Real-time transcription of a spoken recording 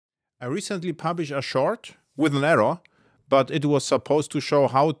I recently published a short with an error, but it was supposed to show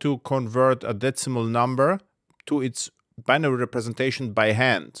how to convert a decimal number to its binary representation by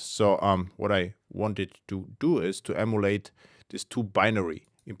hand. So what I wanted to do is to emulate this two binary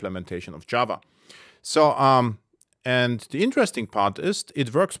implementation of Java. So and the interesting part is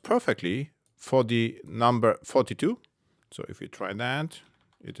it works perfectly for the number 42. So if you try that,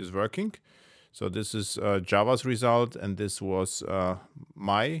 it is working. So this is Java's result, and this was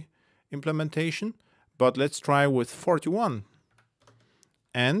my implementation. But let's try with 41.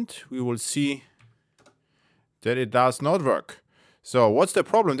 And we will see that it does not work. So what's the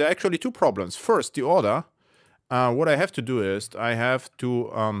problem? There are actually two problems. First, the order. What I have to do is I have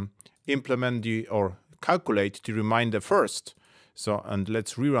to implement or calculate the reminder first. So, and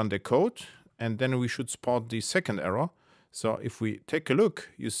let's rerun the code, and then we should spot the second error. So if we take a look,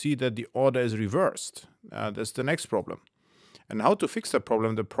 you see that the order is reversed. That's the next problem. And how to fix the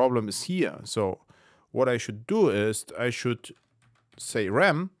problem is here. So what I should do is I should say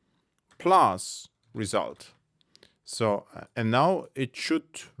rem plus result. So, and now it should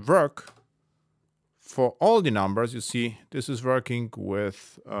work for all the numbers. You see, this is working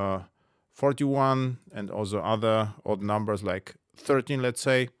with 41 and also other odd numbers like 13, let's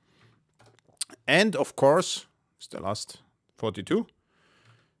say. And of course, it's the last 42.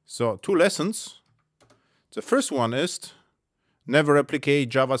 So two lessons. The first one is never replicate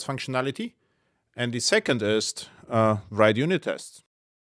Java's functionality. And the second is write unit tests.